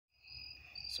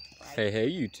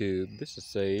Hey YouTube, this is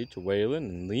Sage, Waylon,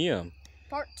 and Liam.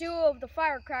 Part 2 of the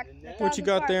firecracker. What you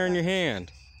got there in your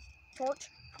hand? Torch.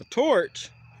 A torch?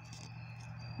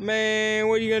 Man,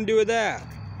 what are you gonna do with that?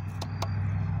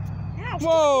 Ow,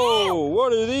 whoa,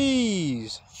 what are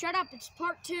these? Shut up, it's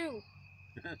part 2.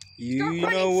 You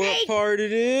know what part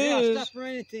it is. Yeah, stop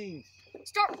running things.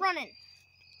 Start running.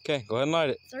 Okay, go ahead and light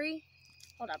it. 3.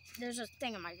 Hold up, there's a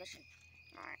thing in my vision.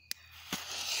 Alright.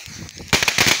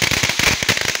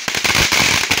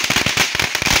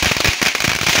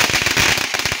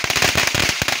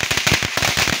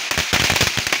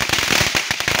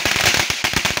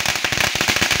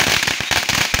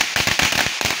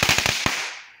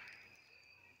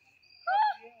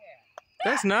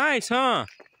 That's nice, huh?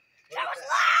 That was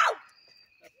loud!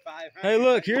 That's 500. Hey,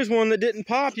 look, here's one that didn't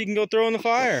pop. You can go throw in the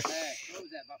fire. Hey, what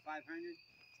was that, about 500?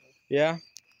 Yeah.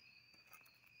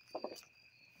 That's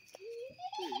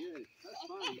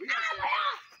fun.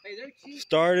 Hey, they're cheap.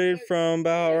 Started from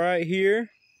about right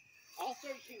here, I'll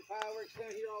start shooting fireworks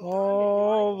down here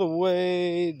all the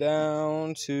way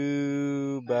down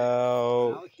to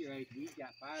about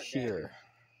here.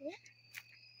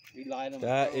 We light them.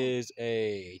 That is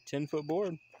a 10-foot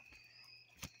board.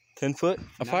 10 foot,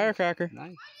 a firecracker.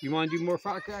 Nice. You want to do more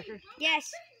firecrackers?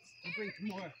 Yes. I'll bring some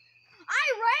more. I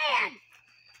ran!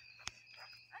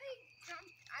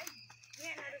 I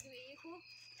ran out of the vehicle.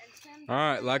 All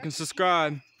right, like and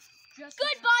subscribe.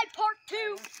 Goodbye, part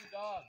 2.